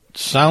 That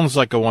sounds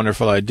like a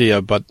wonderful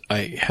idea, but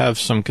I have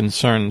some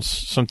concerns,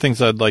 some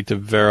things I'd like to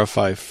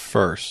verify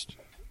first.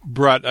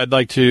 Brett, I'd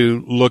like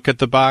to look at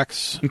the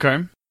box. Okay.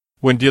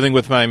 When dealing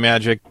with my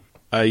magic,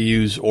 I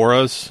use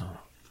auras,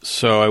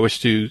 so I wish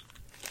to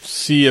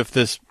see if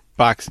this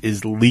box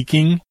is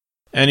leaking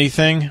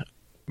anything.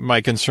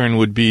 My concern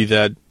would be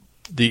that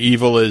the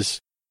evil is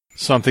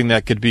something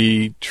that could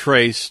be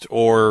traced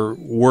or,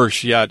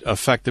 worse yet,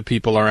 affect the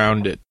people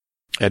around it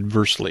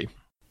adversely.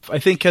 I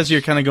think as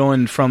you're kind of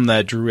going from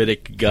that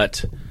druidic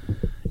gut,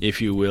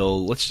 if you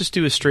will, let's just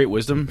do a straight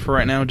wisdom for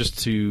right now just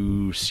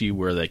to see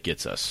where that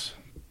gets us.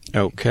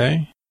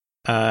 Okay.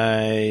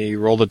 I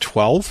rolled a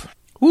 12.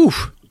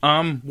 Oof.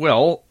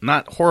 Well,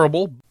 not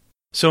horrible.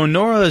 So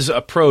Nora's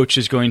approach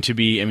is going to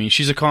be, I mean,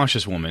 she's a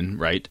cautious woman,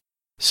 right?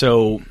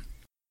 So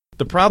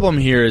the problem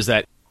here is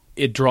that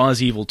it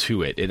draws evil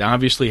to it. It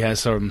obviously has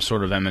some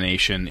sort of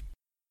emanation.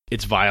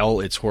 It's vile,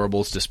 it's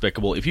horrible, it's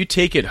despicable. If you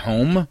take it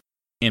home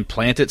and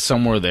plant it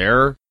somewhere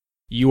there,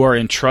 you are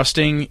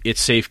entrusting its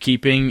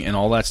safekeeping and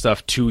all that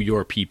stuff to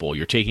your people.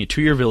 You're taking it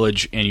to your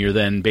village, and you're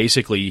then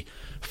basically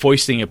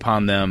foisting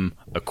upon them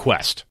a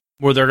quest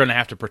where they're going to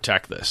have to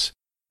protect this.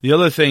 The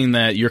other thing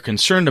that you're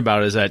concerned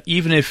about is that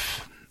even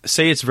if,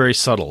 say it's very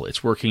subtle,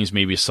 its workings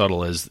may be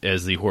subtle as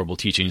the horrible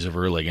teachings of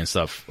Erlig and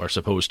stuff are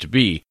supposed to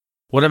be,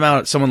 what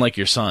about someone like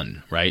your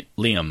son, right?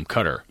 Liam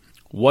Cutter.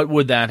 What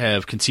would that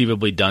have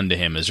conceivably done to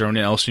him? Is there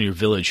anyone else in your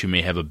village who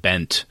may have a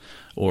bent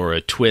or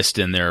a twist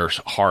in their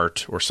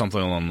heart or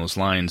something along those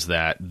lines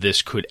that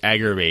this could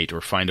aggravate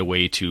or find a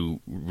way to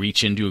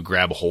reach into or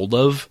grab a hold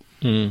of?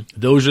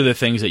 Those are the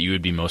things that you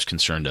would be most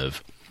concerned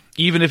of.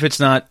 Even if it's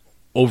not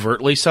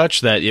overtly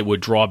such that it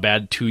would draw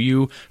bad to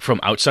you from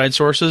outside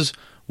sources,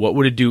 what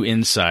would it do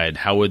inside?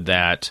 How would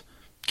that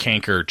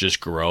canker just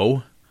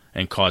grow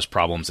and cause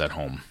problems at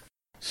home?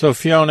 So,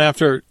 Fiona,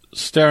 after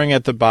staring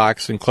at the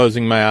box and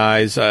closing my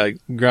eyes,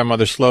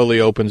 grandmother slowly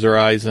opens her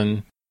eyes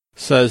and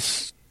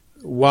says,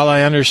 "While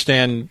I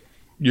understand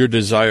your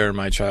desire,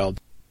 my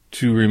child,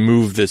 to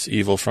remove this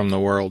evil from the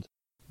world,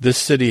 this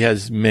city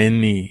has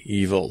many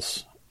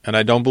evils, and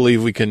I don't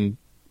believe we can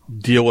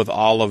deal with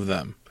all of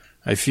them.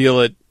 I feel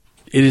it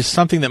is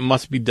something that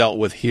must be dealt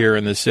with here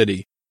in the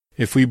city.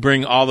 If we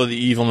bring all of the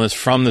evilness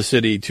from the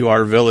city to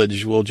our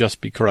village, we'll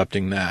just be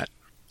corrupting that.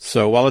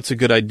 So while it's a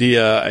good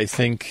idea, I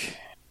think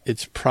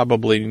it's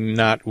probably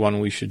not one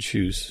we should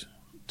choose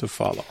to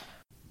follow."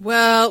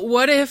 Well,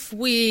 what if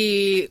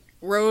we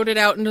rowed it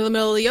out into the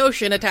middle of the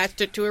ocean,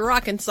 attached it to a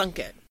rock, and sunk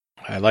it?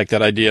 I like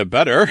that idea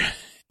better.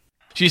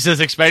 She says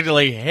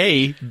expectantly,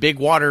 hey, big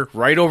water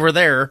right over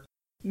there.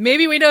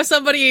 Maybe we know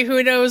somebody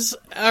who knows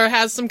or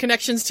has some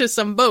connections to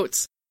some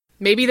boats.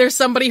 Maybe there's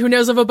somebody who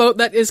knows of a boat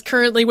that is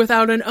currently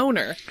without an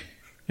owner.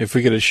 If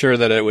we could assure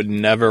that it would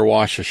never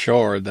wash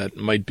ashore, that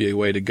might be a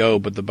way to go,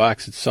 but the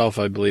box itself,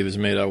 I believe, is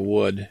made out of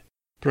wood.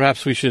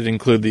 Perhaps we should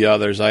include the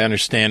others. I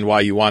understand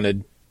why you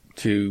wanted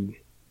to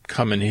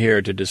come in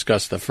here to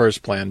discuss the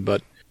first plan,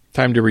 but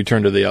time to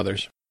return to the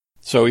others.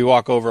 So we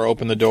walk over,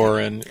 open the door,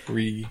 and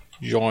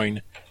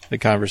rejoin the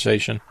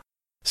conversation.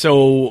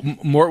 So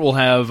Mort will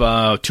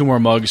have 2 more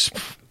mugs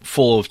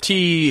full of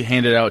tea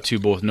handed out to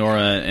both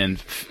Nora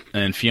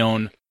and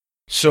Fionn.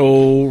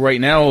 So right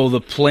now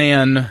the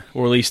plan,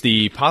 or at least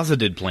the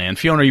posited plan,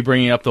 Fionn, are you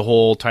bringing up the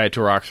whole tie it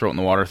to a rock, throw it in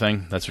the water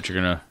thing? That's what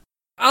you're going to...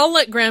 I'll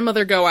let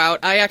grandmother go out.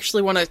 I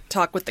actually want to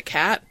talk with the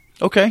cat.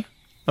 Okay.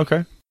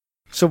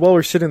 So while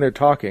we're sitting there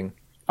talking,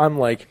 I'm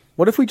like,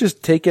 what if we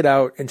just take it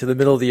out into the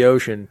middle of the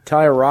ocean,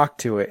 tie a rock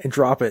to it, and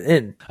drop it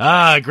in?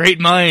 Ah,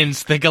 great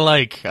minds think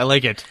alike. I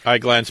like it. I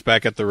glance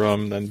back at the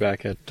room, then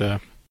back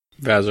at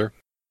Vassar.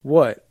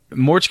 What?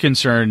 Mort's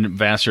concern,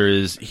 Vassar,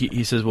 is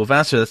he says, well,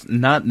 Vassar, that's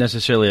not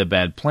necessarily a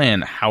bad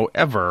plan.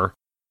 However,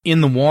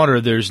 in the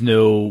water, there's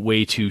no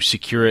way to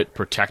secure it,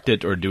 protect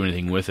it, or do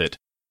anything with it.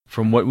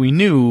 From what we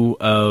knew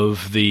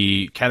of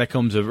the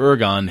catacombs of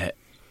Urgon,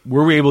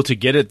 were we able to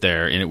get it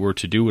there and it were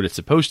to do what it's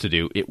supposed to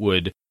do, it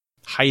would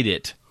hide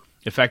it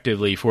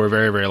effectively for a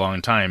very, very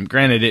long time.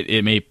 Granted,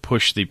 it may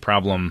push the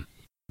problem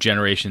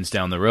generations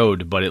down the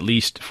road, but at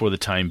least for the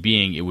time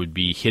being, it would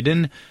be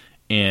hidden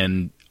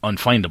and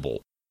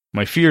unfindable.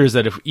 My fear is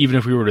that even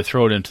if we were to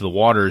throw it into the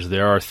waters,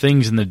 there are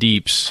things in the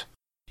deeps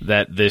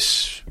that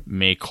this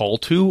may call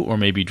to or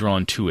may be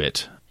drawn to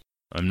it.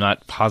 I'm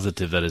not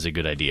positive that is a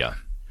good idea.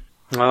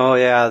 Oh,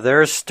 yeah,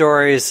 there's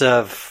stories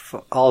of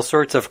all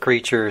sorts of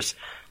creatures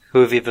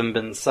who've even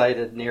been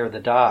sighted near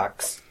the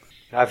docks.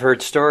 I've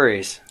heard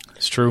stories.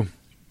 It's true.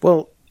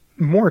 Well,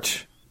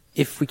 Mort,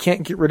 if we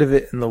can't get rid of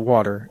it in the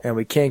water, and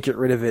we can't get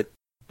rid of it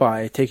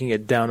by taking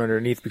it down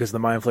underneath because the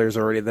mind flayer is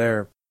already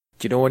there,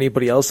 do you know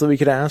anybody else that we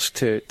could ask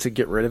to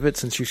get rid of it,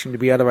 since you seem to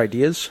be out of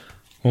ideas?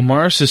 Well,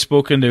 Mars has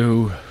spoken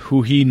to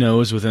who he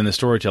knows within the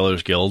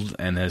Storytellers Guild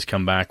and has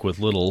come back with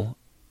little.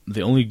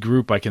 The only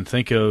group I can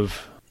think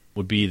of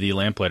would be the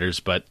Lamplighters,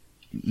 but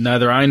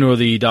neither I nor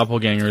the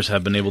Doppelgangers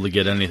have been able to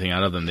get anything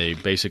out of them. They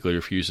basically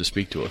refuse to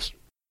speak to us.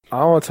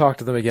 I want to talk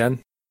to them again.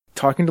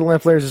 Talking to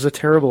Lamplighters is a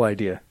terrible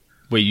idea.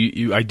 Wait,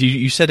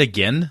 you said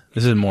again?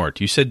 This is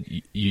Mort. You said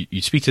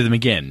you speak to them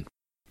again.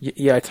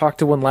 Yeah, I talked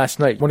to one last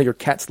night. One of your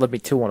cats led me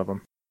to one of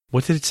them.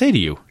 What did it say to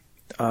you?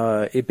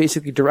 It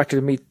basically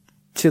directed me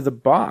to the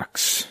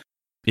box.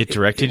 It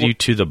directed you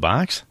to the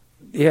box?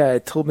 Yeah,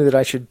 it told me that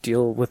I should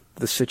deal with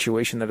the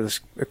situation that is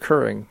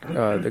occurring.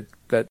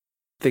 That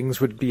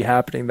things would be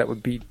happening that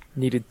would be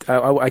needed.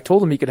 I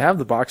told them he could have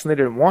the box, and they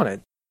didn't want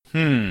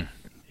it.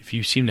 if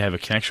you seem to have a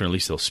connection, or at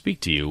least they'll speak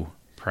to you,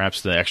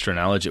 perhaps the extra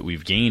knowledge that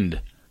we've gained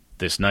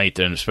this night,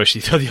 and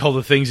especially all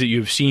the things that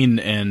you've seen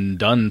and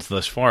done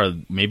thus far,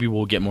 maybe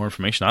we'll get more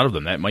information out of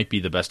them. That might be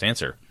the best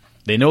answer.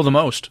 They know the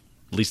most.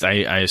 At least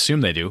I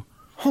assume they do.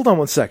 Hold on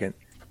one second.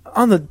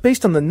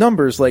 Based on the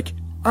numbers, like,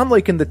 I'm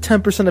like in the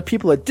 10% of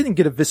people that didn't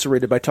get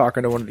eviscerated by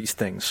talking to one of these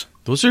things.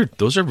 Those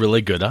are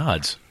really good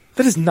odds.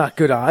 That is not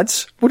good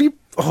odds. What do you...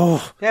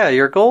 Oh. Yeah,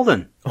 you're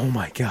golden. Oh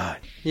my god.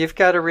 You've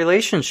got a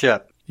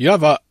relationship. You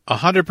have a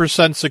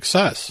 100%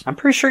 success. I'm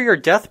pretty sure you're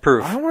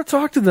death-proof. I don't want to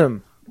talk to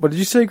them. What did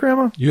you say,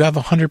 Grandma? You have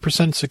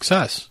 100%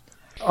 success.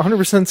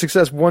 100%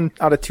 success 1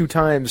 out of 2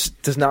 times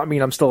does not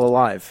mean I'm still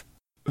alive.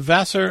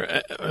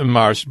 Vassar and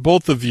Mars,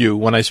 both of you,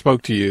 when I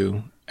spoke to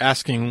you,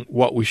 asking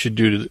what we should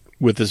do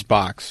with this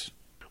box.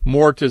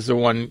 Mort is the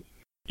one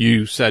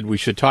you said we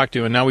should talk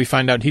to, and now we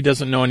find out he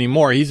doesn't know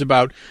anymore. He's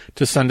about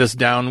to send us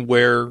down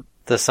where...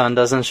 The sun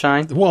doesn't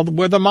shine? Well,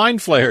 where the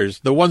mind flayers,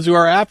 the ones who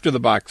are after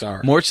the box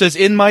are. Mort says,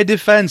 in my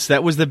defense,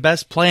 that was the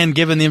best plan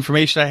given the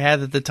information I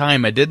had at the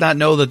time. I did not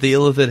know that the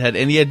Illithid had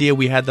any idea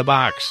we had the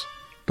box.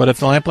 But if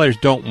the Lamplighters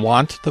don't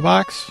want the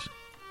box,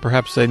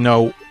 perhaps they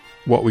know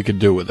what we could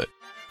do with it.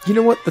 You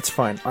know what? That's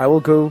fine. I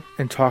will go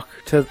and talk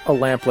to a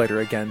lamplighter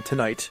again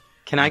tonight.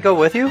 Can I go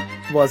with you?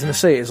 Well, I was going to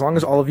say, as long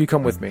as all of you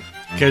come with me.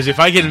 Because if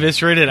I get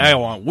eviscerated, I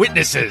want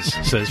witnesses,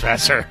 says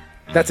Vassar.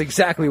 That's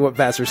exactly what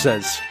Vassar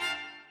says.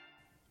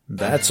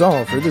 That's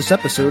all for this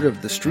episode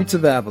of The Streets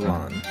of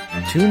Avalon.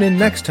 Tune in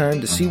next time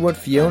to see what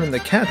Fiona and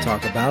the cat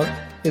talk about,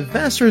 if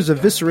Vassar is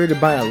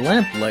eviscerated by a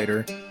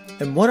lamplighter,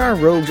 and what our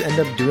rogues end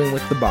up doing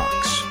with the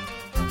box.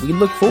 We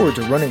look forward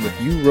to running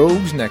with you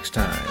rogues next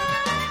time.